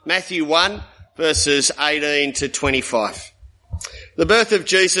Matthew 1, verses 18 to 25. The birth of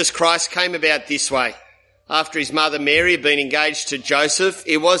Jesus Christ came about this way. After his mother Mary had been engaged to Joseph,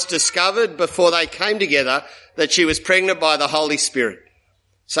 it was discovered before they came together that she was pregnant by the Holy Spirit.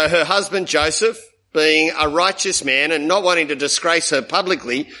 So her husband Joseph, being a righteous man and not wanting to disgrace her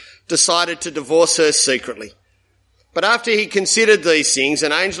publicly, decided to divorce her secretly. But after he considered these things,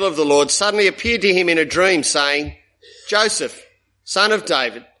 an angel of the Lord suddenly appeared to him in a dream, saying, "Joseph, son of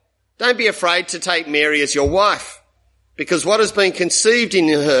David, don't be afraid to take Mary as your wife, because what has been conceived in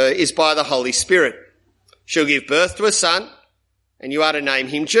her is by the Holy Spirit. She'll give birth to a son, and you are to name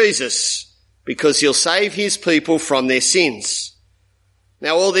him Jesus, because he'll save his people from their sins."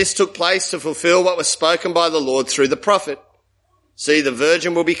 Now all this took place to fulfill what was spoken by the Lord through the prophet. "See, the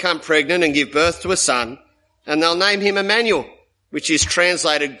virgin will become pregnant and give birth to a son, and they'll name him Emmanuel, which is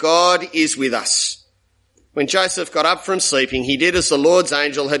translated, God is with us." When Joseph got up from sleeping, he did as the Lord's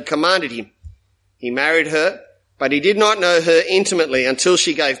angel had commanded him. He married her, but he did not know her intimately until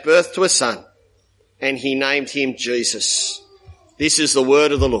she gave birth to a son, and he named him Jesus. This is the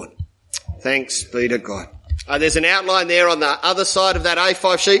word of the Lord. Thanks be to God. There's an outline there on the other side of that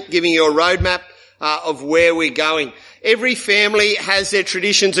A5 sheet giving you a roadmap of where we're going. Every family has their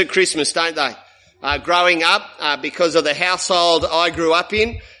traditions at Christmas, don't they? Growing up, because of the household I grew up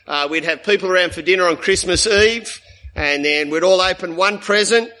in, we'd have people around for dinner on Christmas Eve, and then we'd all open one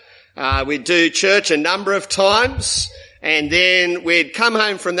present. We'd do church a number of times, and then we'd come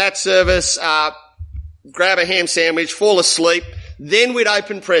home from that service, grab a ham sandwich, fall asleep, then we'd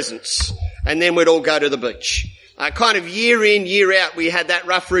open presents, and then we'd all go to the beach. Kind of year in, year out, we had that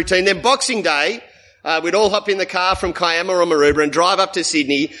rough routine. Then Boxing Day, we'd all hop in the car from Kiama or Maroubra and drive up to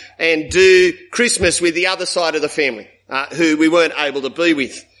Sydney and do Christmas with the other side of the family, who we weren't able to be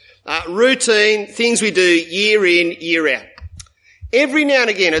with. Routine, things we do year in, year out. Every now and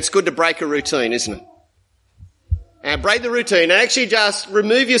again, it's good to break a routine, isn't it? And break the routine and actually just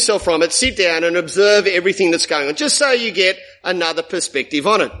remove yourself from it, sit down and observe everything that's going on, just so you get another perspective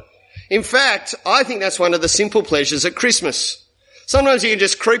on it. In fact, I think that's one of the simple pleasures at Christmas. Sometimes you can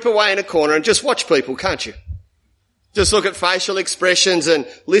just creep away in a corner and just watch people, can't you? Just look at facial expressions and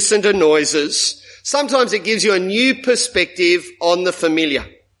listen to noises. Sometimes it gives you a new perspective on the familiar.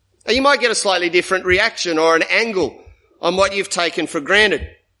 And you might get a slightly different reaction or an angle on what you've taken for granted.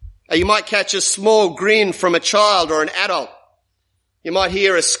 You might catch a small grin from a child or an adult. You might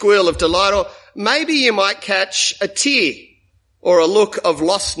hear a squeal of delight, or maybe you might catch a tear or a look of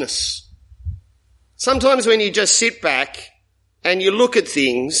lostness. Sometimes when you just sit back and you look at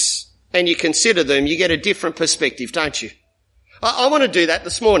things and you consider them, you get a different perspective, don't you? I want to do that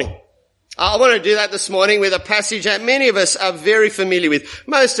this morning. I want to do that this morning with a passage that many of us are very familiar with.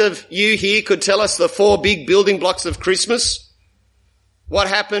 Most of you here could tell us the 4 big building blocks of Christmas. What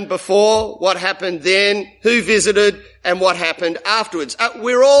happened before, what happened then, who visited, and what happened afterwards.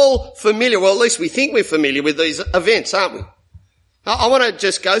 We're all familiar, well, at least we think we're familiar with these events, aren't we? I want to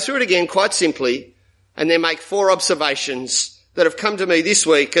just go through it again quite simply and then make 4 observations that have come to me this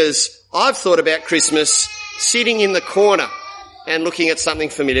week as I've thought about Christmas sitting in the corner and looking at something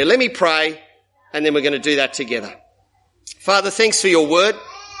familiar. Let me pray, and then we're going to do that together. Father, thanks for your word.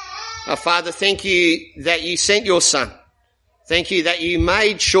 Father, thank you that you sent your son. Thank you that you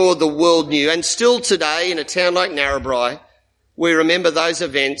made sure the world knew. And still today, in a town like Narrabri, we remember those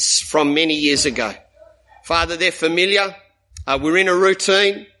events from many years ago. Father, they're familiar. We're in a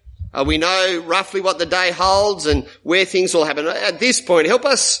routine. We know roughly what the day holds and where things will happen. At this point, help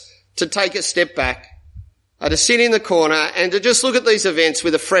us to take a step back, to sit in the corner and to just look at these events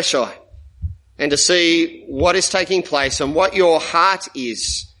with a fresh eye and to see what is taking place and what your heart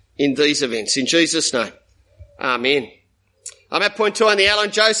is in these events. In Jesus' name, amen. I'm at point 2 on the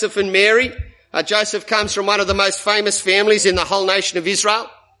outline, Joseph and Mary. Joseph comes from one of the most famous families in the whole nation of Israel.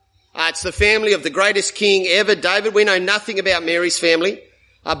 It's the family of the greatest king ever, David. We know nothing about Mary's family,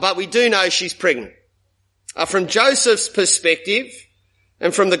 but we do know she's pregnant. From Joseph's perspective,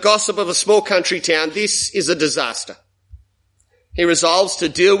 and from the gossip of a small country town, this is a disaster. He resolves to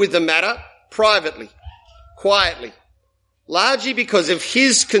deal with the matter privately, quietly, largely because of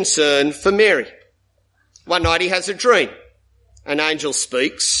his concern for Mary. One night he has a dream. An angel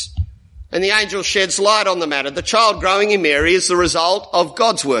speaks, and the angel sheds light on the matter. The child growing in Mary is the result of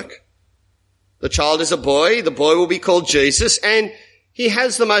God's work. The child is a boy. The boy will be called Jesus, and he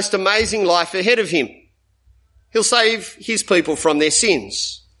has the most amazing life ahead of him. He'll save his people from their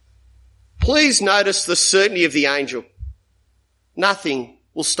sins. Please notice the certainty of the angel. Nothing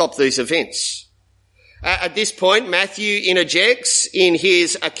will stop these events. At this point, Matthew interjects in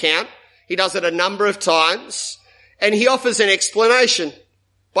his account. He does it a number of times, and he offers an explanation.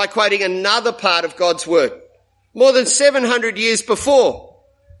 by quoting another part of God's word, more than 700 years before.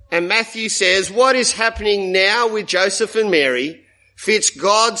 And Matthew says what is happening now with Joseph and Mary fits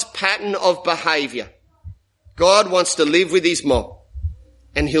God's pattern of behaviour. God wants to live with his mob,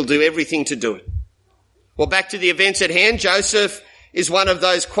 and he'll do everything to do it. Well, back to the events at hand. Joseph is one of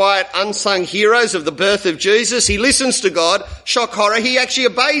those quiet, unsung heroes of the birth of Jesus. He listens to God. Shock, horror, he actually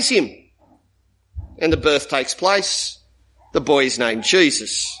obeys him. And the birth takes place. The boy is named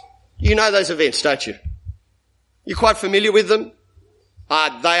Jesus. You know those events, don't you? You're quite familiar with them.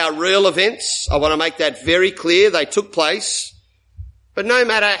 They are real events. I want to make that very clear. They took place. But no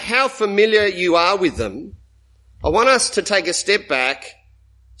matter how familiar you are with them, I want us to take a step back,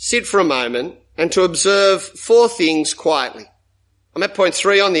 sit for a moment, and to observe four things quietly. I'm at point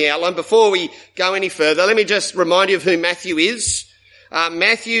 3 on the outline. Before we go any further, let me just remind you of who Matthew is.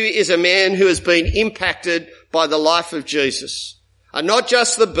 Matthew is a man who has been impacted by the life of Jesus. Not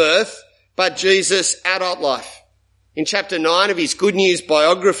just the birth, but Jesus' adult life. In chapter 9 of his Good News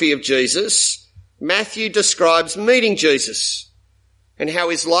biography of Jesus, Matthew describes meeting Jesus and how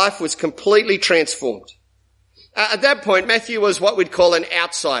his life was completely transformed. At that point, Matthew was what we'd call an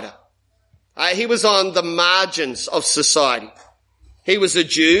outsider. He was on the margins of society. He was a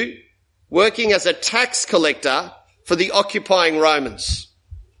Jew working as a tax collector for the occupying Romans.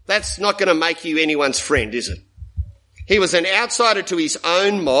 That's not going to make you anyone's friend, is it? He was an outsider to his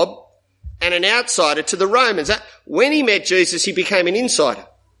own mob and an outsider to the Romans. When he met Jesus, he became an insider.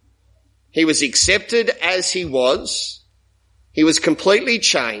 He was accepted as he was. He was completely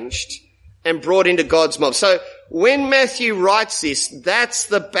changed and brought into God's mob. So when Matthew writes this, that's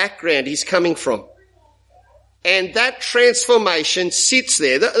the background he's coming from. And that transformation sits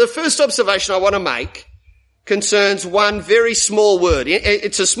there. The first observation I want to make concerns one very small word.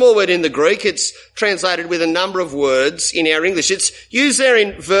 It's a small word in the Greek. It's translated with a number of words in our English. It's used there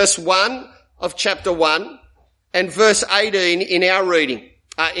in verse 1 of chapter 1 and verse 18 in our reading.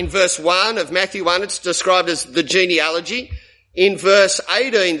 In verse 1 of Matthew 1, it's described as the genealogy. In verse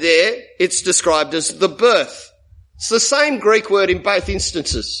 18 there, it's described as the birth. It's the same Greek word in both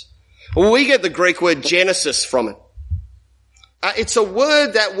instances. We get the Greek word Genesis from it. It's a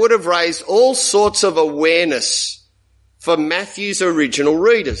word that would have raised all sorts of awareness for Matthew's original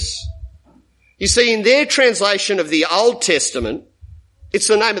readers. You see, in their translation of the Old Testament, it's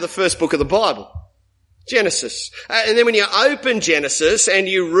the name of the first book of the Bible, Genesis. And then when you open Genesis and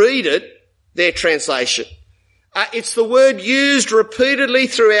you read it, their translation, it's the word used repeatedly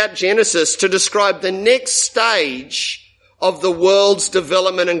throughout Genesis to describe the next stage of the world's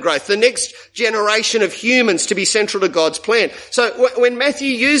development and growth, the next generation of humans to be central to God's plan. So when Matthew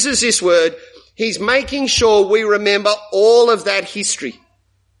uses this word, he's making sure we remember all of that history.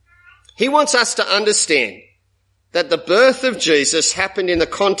 He wants us to understand that the birth of Jesus happened in the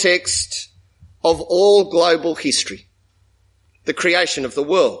context of all global history, the creation of the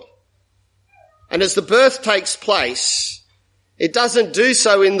world. And as the birth takes place, it doesn't do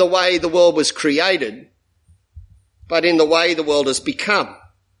so in the way the world was created, but in the way the world has become.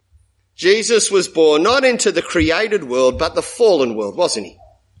 Jesus was born not into the created world, but the fallen world, wasn't he?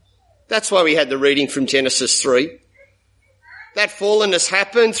 That's why we had the reading from Genesis 3. That fallenness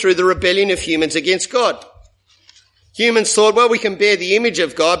happened through the rebellion of humans against God. Humans thought, well, we can bear the image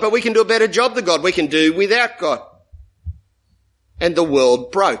of God, but we can do a better job than God. We can do without God. And the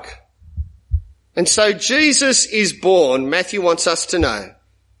world broke. And so Jesus is born, Matthew wants us to know,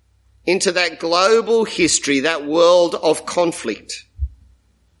 into that global history, that world of conflict.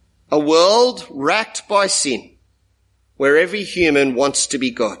 A world racked by sin, where every human wants to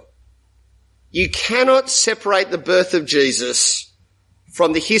be God. You cannot separate the birth of Jesus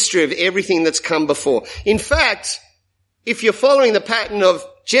from the history of everything that's come before. In fact, if you're following the pattern of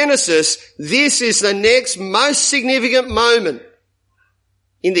Genesis, this is the next most significant moment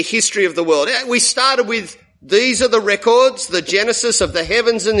in the history of the world. We started with, these are the records, the Genesis of the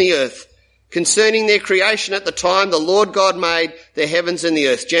heavens and the earth, concerning their creation at the time the Lord God made the heavens and the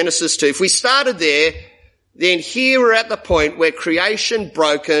earth, Genesis 2. If we started there, then here we're at the point where creation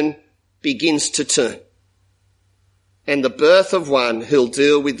broken begins to turn. And the birth of one who'll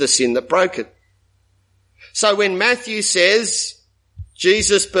deal with the sin that broke it. So when Matthew says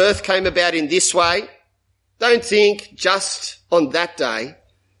Jesus' birth came about in this way, don't think just on that day.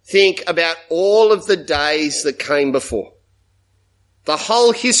 Think about all of the days that came before. The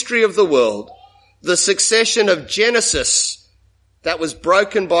whole history of the world, the succession of Genesis that was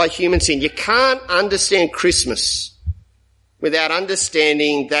broken by human sin. You can't understand Christmas without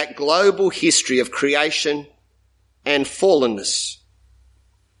understanding that global history of creation and fallenness.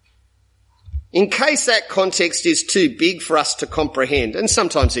 in case that context is too big for us to comprehend, and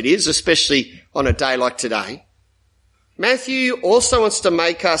sometimes it is, especially on a day like today, Matthew also wants to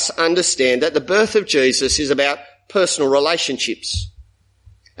make us understand that the birth of Jesus is about personal relationships.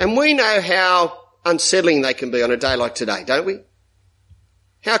 And we know how unsettling they can be on a day like today, don't we?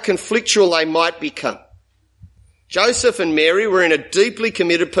 How conflictual they might become. Joseph and Mary were in a deeply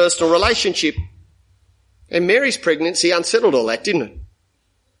committed personal relationship. And Mary's pregnancy unsettled all that, didn't it?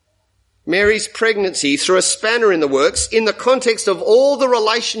 Mary's pregnancy threw a spanner in the works in the context of all the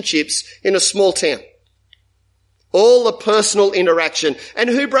relationships in a small town. All the personal interaction. And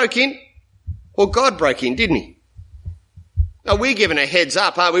who broke in? Well, God broke in, didn't he? Now, we're given a heads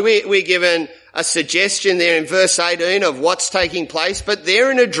up, aren't we? We're given a suggestion there in verse 18 of what's taking place, but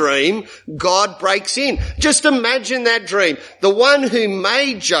there in a dream, God breaks in. Just imagine that dream. The one who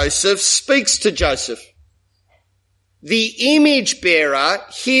made Joseph speaks to Joseph. The image bearer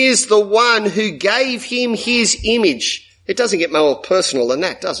hears the one who gave him his image. It doesn't get more personal than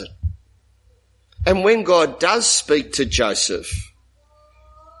that, does it? And when God does speak to Joseph,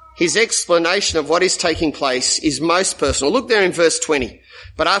 his explanation of what is taking place is most personal. Look there in verse 20.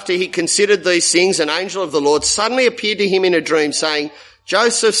 But after he considered these things, an angel of the Lord suddenly appeared to him in a dream, saying,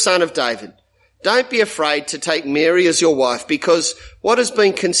 Joseph, son of David, don't be afraid to take Mary as your wife, because what has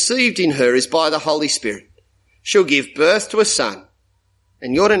been conceived in her is by the Holy Spirit. She'll give birth to a son,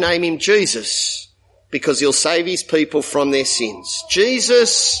 and you're to name him Jesus, because he'll save his people from their sins.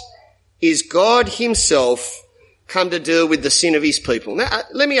 Jesus is God himself come to deal with the sin of his people. Now,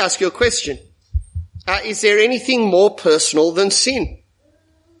 let me ask you a question. Is there anything more personal than sin?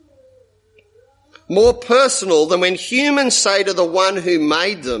 More personal than when humans say to the one who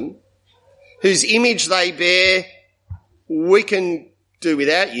made them, whose image they bear, we can do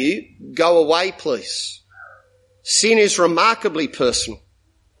without you, go away please. Sin is remarkably personal.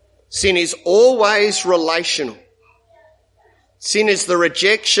 Sin is always relational. Sin is the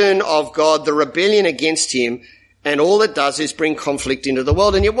rejection of God, the rebellion against him, and all it does is bring conflict into the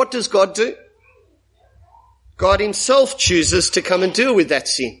world. And yet what does God do? God himself chooses to come and deal with that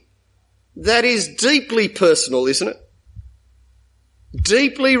sin. That is deeply personal, isn't it?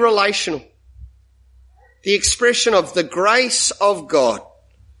 Deeply relational. The expression of the grace of God,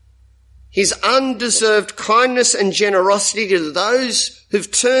 his undeserved kindness and generosity to those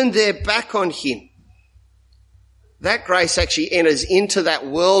who've turned their back on him. That grace actually enters into that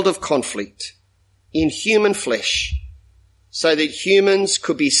world of conflict in human flesh so that humans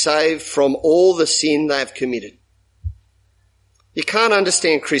could be saved from all the sin they have committed. You can't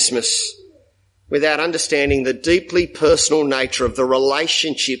understand Christmas without understanding the deeply personal nature of the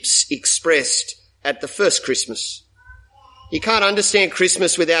relationships expressed at the first Christmas. You can't understand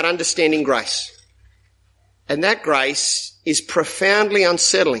Christmas without understanding grace. And that grace is profoundly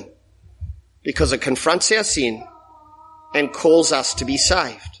unsettling because it confronts our sin and calls us to be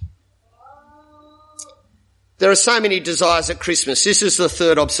saved. There are so many desires at Christmas. This is the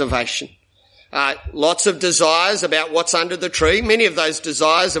third observation. Lots of desires about what's under the tree. Many of those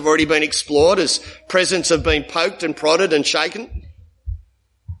desires have already been explored as presents have been poked and prodded and shaken.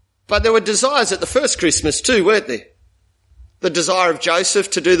 But there were desires at the first Christmas too, weren't there? The desire of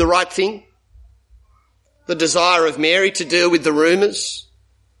Joseph to do the right thing. The desire of Mary to deal with the rumours.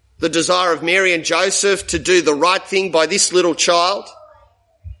 The desire of Mary and Joseph to do the right thing by this little child.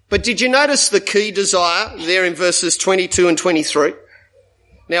 But did you notice the key desire there in verses 22 and 23?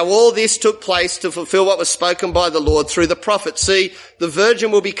 Now all this took place to fulfill what was spoken by the Lord through the prophet. See, the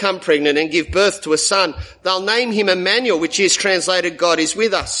virgin will become pregnant and give birth to a son. They'll name him Emmanuel, which is translated God is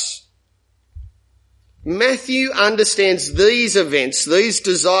with us. Matthew understands these events, these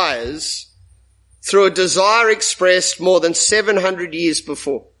desires, through a desire expressed more than 700 years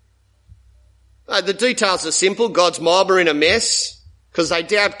before. The details are simple. God's mob are in a mess because they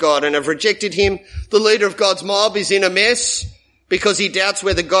doubt God and have rejected him. The leader of God's mob is in a mess because he doubts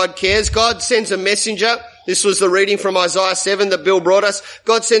whether God cares. God sends a messenger. This was the reading from Isaiah 7 that Bill brought us.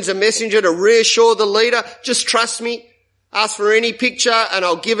 God sends a messenger to reassure the leader, just trust me. Ask for any picture and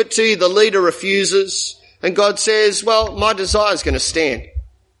I'll give it to you. The leader refuses. And God says, well, my desire is going to stand.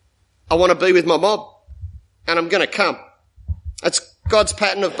 I want to be with my mob and I'm going to come. That's God's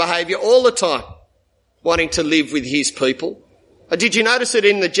pattern of behaviour all the time, wanting to live with his people. Did you notice it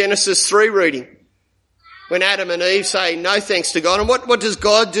in the Genesis 3 reading? When Adam and Eve say no thanks to God. And what does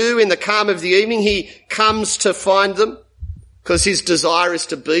God do in the calm of the evening? He comes to find them because his desire is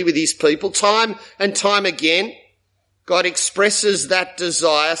to be with his people. Time and time again, God expresses that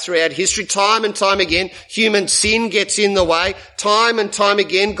desire throughout history. Time and time again, human sin gets in the way. Time and time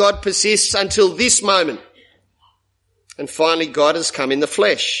again, God persists until this moment. And finally, God has come in the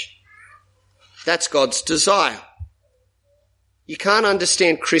flesh. That's God's desire. You can't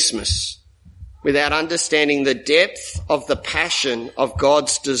understand Christmas without understanding the depth of the passion of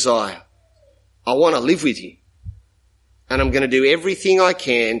God's desire. I want to live with you, and I'm going to do everything I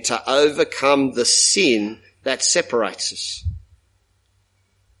can to overcome the sin that separates us.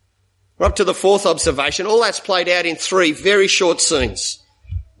 We're up to the fourth observation. All that's played out in 3 very short scenes.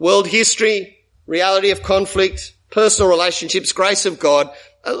 World history, reality of conflict, personal relationships, grace of God.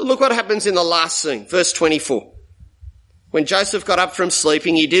 Look what happens in the last scene, verse 24. When Joseph got up from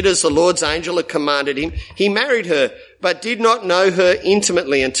sleeping, he did as the Lord's angel had commanded him. He married her, but did not know her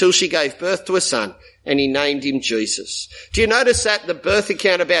intimately until she gave birth to a son, and he named him Jesus. Do you notice that the birth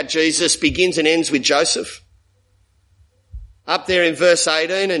account about Jesus begins and ends with Joseph? Up there in verse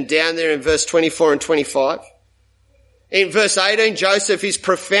 18 and down there in verse 24 and 25. In verse 18, Joseph is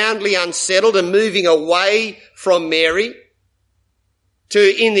profoundly unsettled and moving away from Mary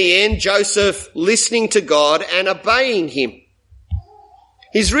to, in the end, Joseph listening to God and obeying him.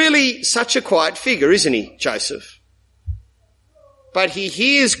 He's really such a quiet figure, isn't he, Joseph? But he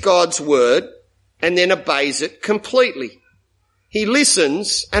hears God's word and then obeys it completely. He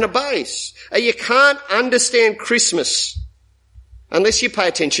listens and obeys. You can't understand Christmas unless you pay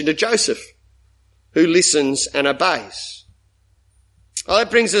attention to Joseph, who listens and obeys. Well,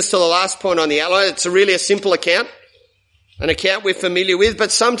 that brings us to the last point on the outline. It's really a simple account, an account we're familiar with, but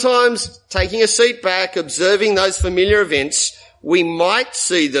sometimes taking a seat back, observing those familiar events, we might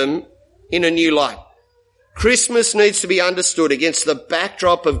see them in a new light. Christmas needs to be understood against the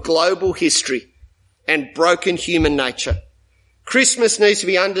backdrop of global history and broken human nature. Christmas needs to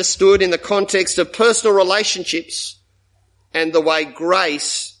be understood in the context of personal relationships and the way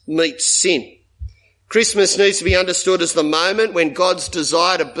grace meets sin. Christmas needs to be understood as the moment when God's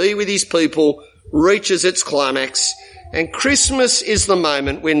desire to be with his people reaches its climax, and Christmas is the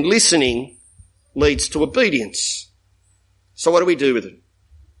moment when listening leads to obedience. So what do we do with it?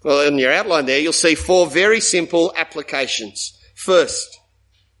 Well, in your outline there, you'll see 4 very simple applications. First,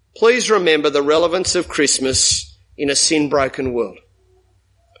 please remember the relevance of Christmas in a sin-broken world.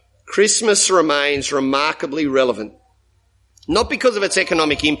 Christmas remains remarkably relevant, not because of its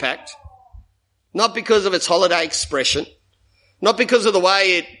economic impact, not because of its holiday expression, not because of the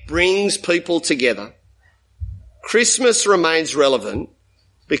way it brings people together. Christmas remains relevant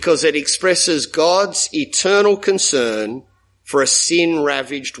because it expresses God's eternal concern for a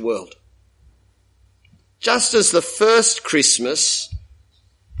sin-ravaged world. Just as the first Christmas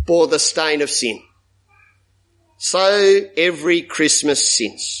bore the stain of sin, so every Christmas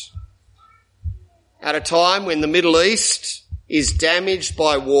since. At a time when the Middle East is damaged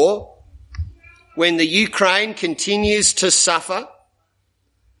by war, when the Ukraine continues to suffer,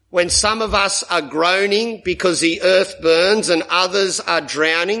 when some of us are groaning because the earth burns and others are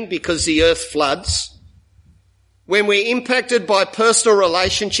drowning because the earth floods, when we're impacted by personal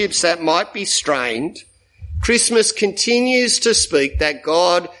relationships that might be strained, Christmas continues to speak that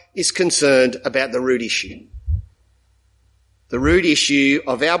God is concerned about the root issue. The root issue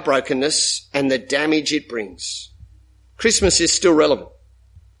of our brokenness and the damage it brings. Christmas is still relevant.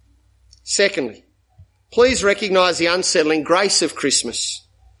 Secondly, please recognise the unsettling grace of Christmas.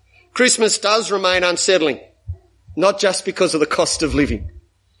 Christmas does remain unsettling, not just because of the cost of living.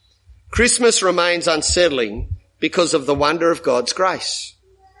 Christmas remains unsettling because of the wonder of God's grace.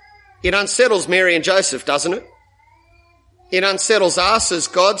 It unsettles Mary and Joseph, doesn't it? It unsettles us as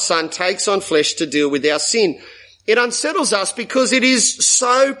God's Son takes on flesh to deal with our sin. It unsettles us because it is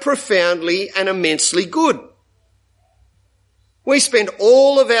so profoundly and immensely good. We spend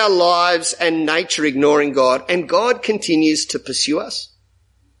all of our lives and nature ignoring God, and God continues to pursue us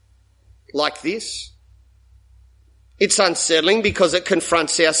like this. It's unsettling because it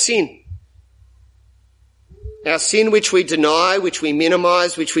confronts our sin. Our sin which we deny, which we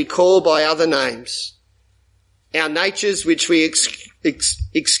minimise, which we call by other names. Our natures which we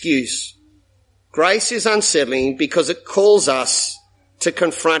excuse. Grace is unsettling because it calls us to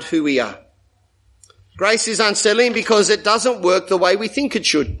confront who we are. Grace is unsettling because it doesn't work the way we think it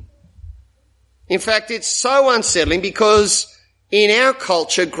should. In fact, it's so unsettling because in our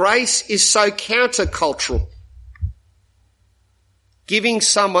culture, grace is so countercultural. Giving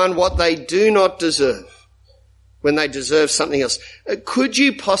someone what they do not deserve when they deserve something else. Could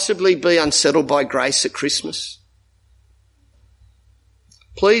you possibly be unsettled by grace at Christmas?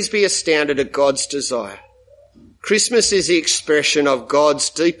 Please be astounded at God's desire. Christmas is the expression of God's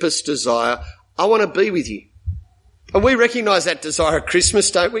deepest desire. I want to be with you. And we recognise that desire at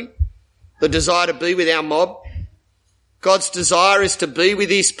Christmas, don't we? The desire to be with our mob. God's desire is to be with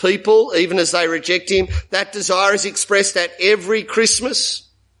his people even as they reject him. That desire is expressed at every Christmas.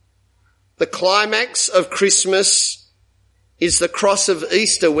 The climax of Christmas is the cross of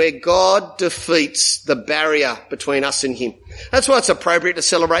Easter, where God defeats the barrier between us and him. That's why it's appropriate to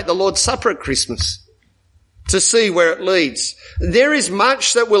celebrate the Lord's Supper at Christmas, to see where it leads. There is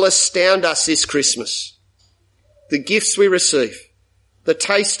much that will astound us this Christmas. The gifts we receive, the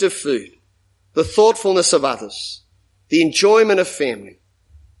taste of food, the thoughtfulness of others, the enjoyment of family.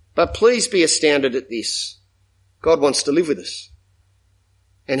 But please be astounded at this. God wants to live with us.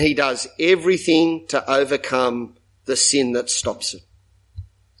 And he does everything to overcome the sin that stops it.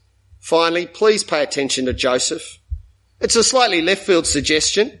 Finally, please pay attention to Joseph. It's a slightly left field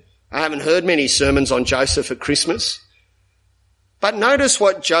suggestion. I haven't heard many sermons on Joseph at Christmas. But notice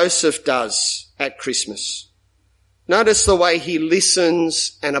what Joseph does at Christmas. Notice the way he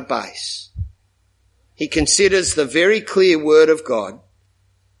listens and obeys. He considers the very clear word of God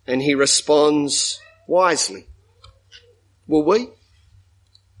and he responds wisely. Will we?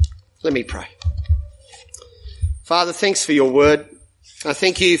 Let me pray. Father, thanks for your word. I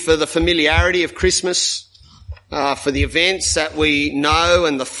thank you for the familiarity of Christmas, for the events that we know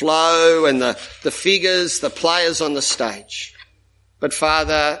and the flow and the figures, the players on the stage. But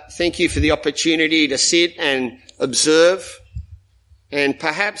Father, thank you for the opportunity to sit and observe and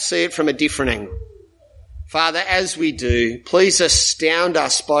perhaps see it from a different angle. Father, as we do, please astound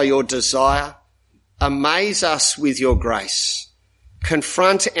us by your desire, amaze us with your grace,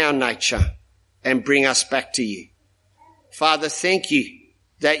 confront our nature and bring us back to you. Father, thank you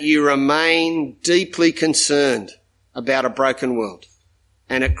that you remain deeply concerned about a broken world.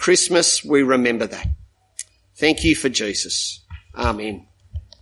 And at Christmas, we remember that. Thank you for Jesus. Amen.